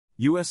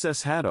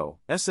USS Haddo,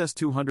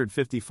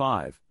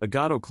 SS-255, a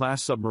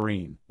Gato-class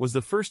submarine, was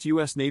the first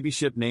U.S. Navy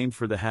ship named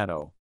for the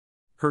Haddo.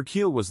 Her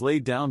keel was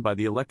laid down by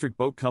the Electric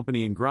Boat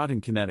Company in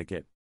Groton,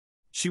 Connecticut.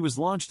 She was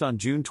launched on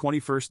June 21,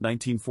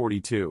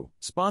 1942,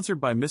 sponsored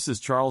by Mrs.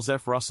 Charles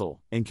F.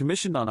 Russell, and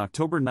commissioned on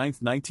October 9,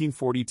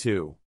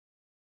 1942.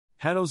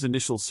 Haddo's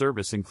initial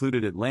service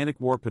included Atlantic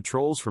War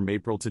patrols from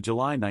April to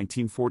July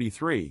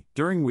 1943,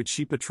 during which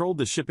she patrolled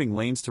the shipping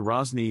lanes to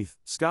Rosyth,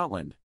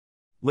 Scotland.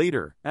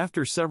 Later,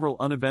 after several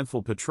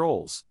uneventful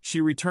patrols,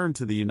 she returned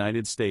to the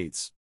United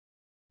States.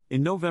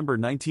 In November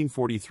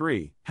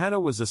 1943, Haddo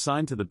was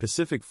assigned to the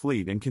Pacific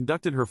Fleet and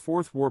conducted her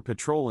fourth war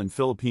patrol in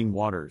Philippine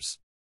waters.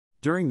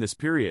 During this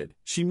period,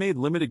 she made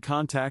limited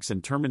contacts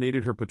and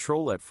terminated her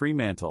patrol at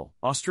Fremantle,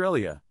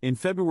 Australia, in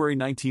February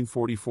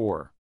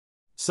 1944.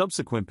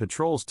 Subsequent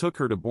patrols took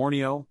her to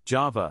Borneo,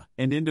 Java,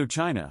 and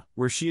Indochina,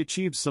 where she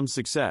achieved some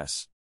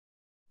success.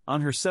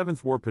 On her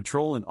seventh war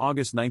patrol in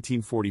August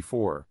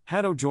 1944,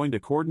 Haddo joined a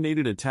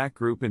coordinated attack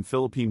group in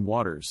Philippine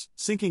waters,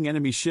 sinking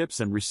enemy ships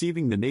and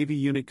receiving the Navy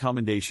Unit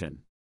Commendation.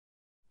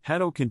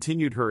 Haddo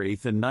continued her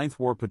 8th and 9th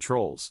war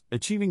patrols,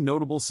 achieving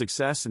notable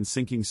success in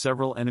sinking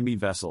several enemy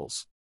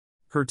vessels.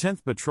 Her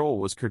 10th patrol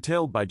was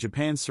curtailed by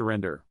Japan's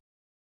surrender.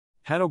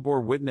 Haddo bore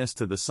witness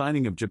to the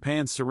signing of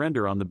Japan's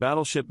surrender on the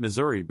battleship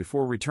Missouri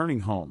before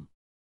returning home.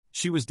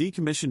 She was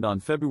decommissioned on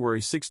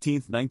February 16,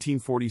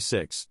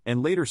 1946,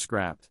 and later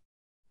scrapped.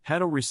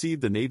 Haddo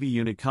received the Navy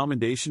Unit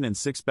Commendation and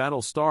 6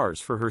 battle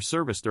stars for her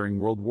service during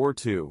World War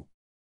II.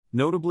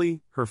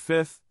 Notably, her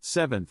 5th,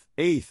 7th,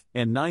 8th,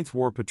 and 9th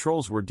war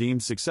patrols were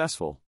deemed successful.